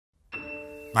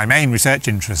My main research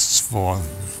interests for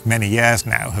many years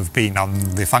now have been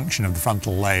on the function of the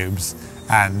frontal lobes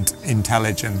and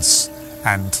intelligence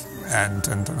and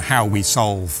how we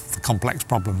solve the complex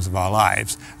problems of our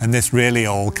lives. And this really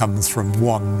all comes from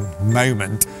one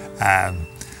moment.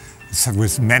 So it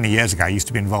was many years ago. I used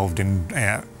to be involved in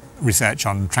research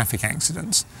on traffic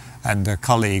accidents. And a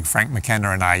colleague, Frank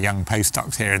McKenna, and I, young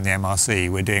postdocs here in the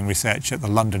MRC, were doing research at the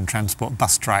London Transport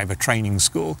Bus Driver Training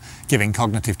School, giving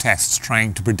cognitive tests,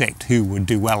 trying to predict who would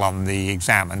do well on the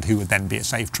exam and who would then be a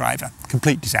safe driver.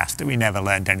 Complete disaster. We never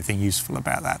learned anything useful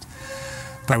about that.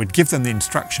 But I would give them the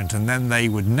instructions, and then they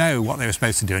would know what they were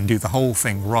supposed to do and do the whole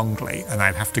thing wrongly, and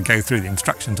I'd have to go through the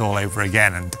instructions all over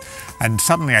again. And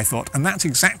suddenly I thought, and that's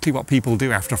exactly what people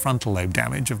do after frontal lobe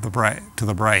damage of to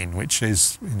the brain, which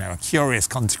is, a curious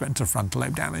consequence of frontal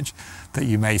lobe damage, that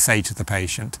you may say to the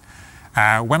patient,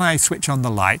 when I switch on the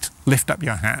light, lift up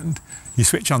your hand. You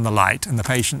switch on the light, and the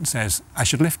patient says, I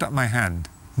should lift up my hand.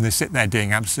 And they sit there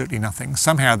doing absolutely nothing.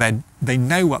 Somehow they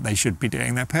know what they should be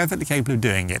doing, they're perfectly capable of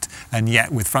doing it, and yet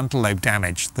with frontal lobe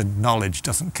damage the knowledge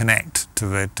doesn't connect to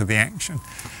the action.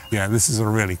 This is a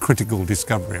really critical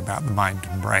discovery about the mind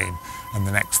and brain, and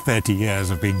the next 30 years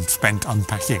have been spent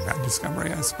unpacking that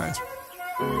discovery, I suppose.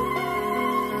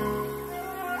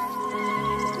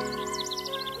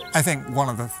 I think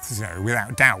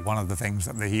without doubt, one of the things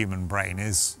that the human brain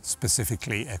is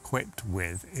specifically equipped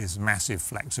with is massive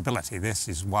flexibility. This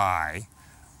is why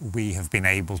we have been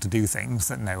able to do things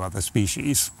that no other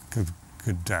species could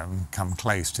come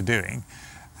close to doing.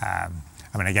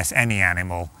 I guess any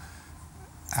animal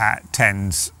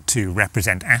tends to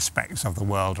represent aspects of the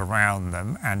world around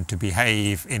them and to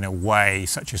behave in a way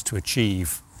such as to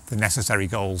achieve the necessary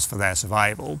goals for their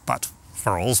survival, but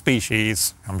for all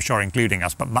species, I'm sure including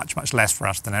us, but much, much less for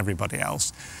us than everybody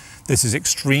else. This is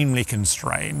extremely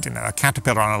constrained. A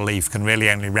caterpillar on a leaf can really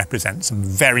only represent some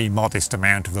very modest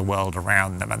amount of the world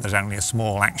around them, and there's only a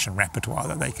small action repertoire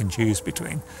that they can choose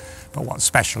between. But what's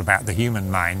special about the human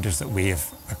mind is that we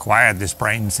have acquired this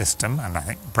brain system, and I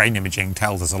think brain imaging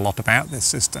tells us a lot about this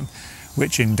system,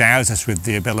 which endows us with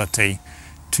the ability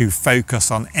to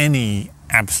focus on any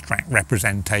abstract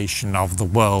representation of the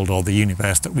world or the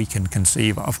universe that we can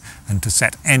conceive of, and to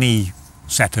set any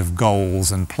set of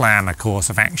goals and plan a course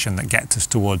of action that gets us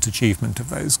towards achievement of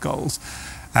those goals.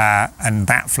 And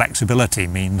that flexibility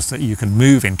means that you can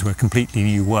move into a completely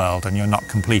new world and you're not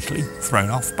completely thrown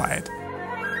off by it.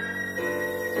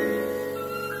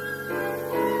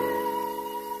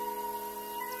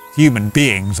 Human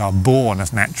beings are born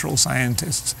as natural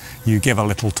scientists. You give a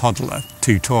little toddler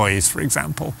 2 toys, for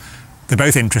example. They're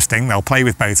both interesting, they'll play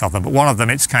with both of them, but one of them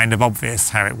it's kind of obvious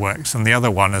how it works, and the other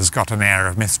one has got an air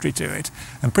of mystery to it.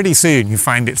 And pretty soon you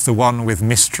find it's the one with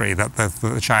mystery that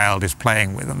the child is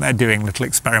playing with, and they're doing little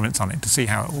experiments on it to see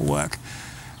how it will work.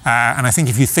 And I think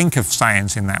if you think of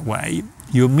science in that way,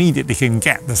 you immediately can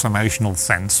get this emotional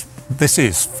sense. This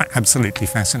is absolutely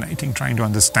fascinating, trying to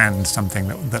understand something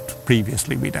that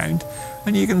previously we don't.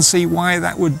 And you can see why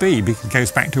that would be, because it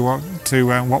goes back to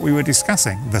what we were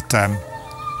discussing, that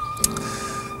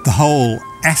the whole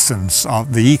essence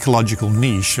of the ecological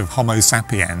niche of Homo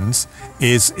sapiens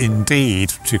is indeed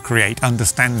to create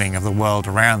understanding of the world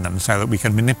around them so that we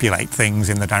can manipulate things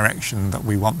in the direction that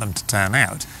we want them to turn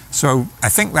out. So I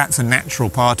think that's a natural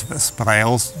part of us, but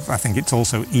I think it's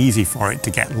also easy for it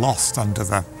to get lost under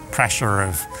the pressure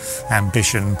of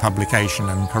ambition, publication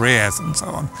and careers and so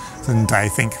on. And I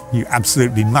think you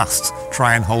absolutely must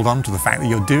try and hold on to the fact that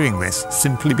you're doing this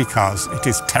simply because it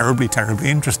is terribly, terribly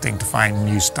interesting to find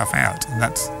new stuff out. And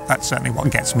that's certainly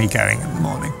what gets me going in the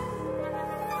morning.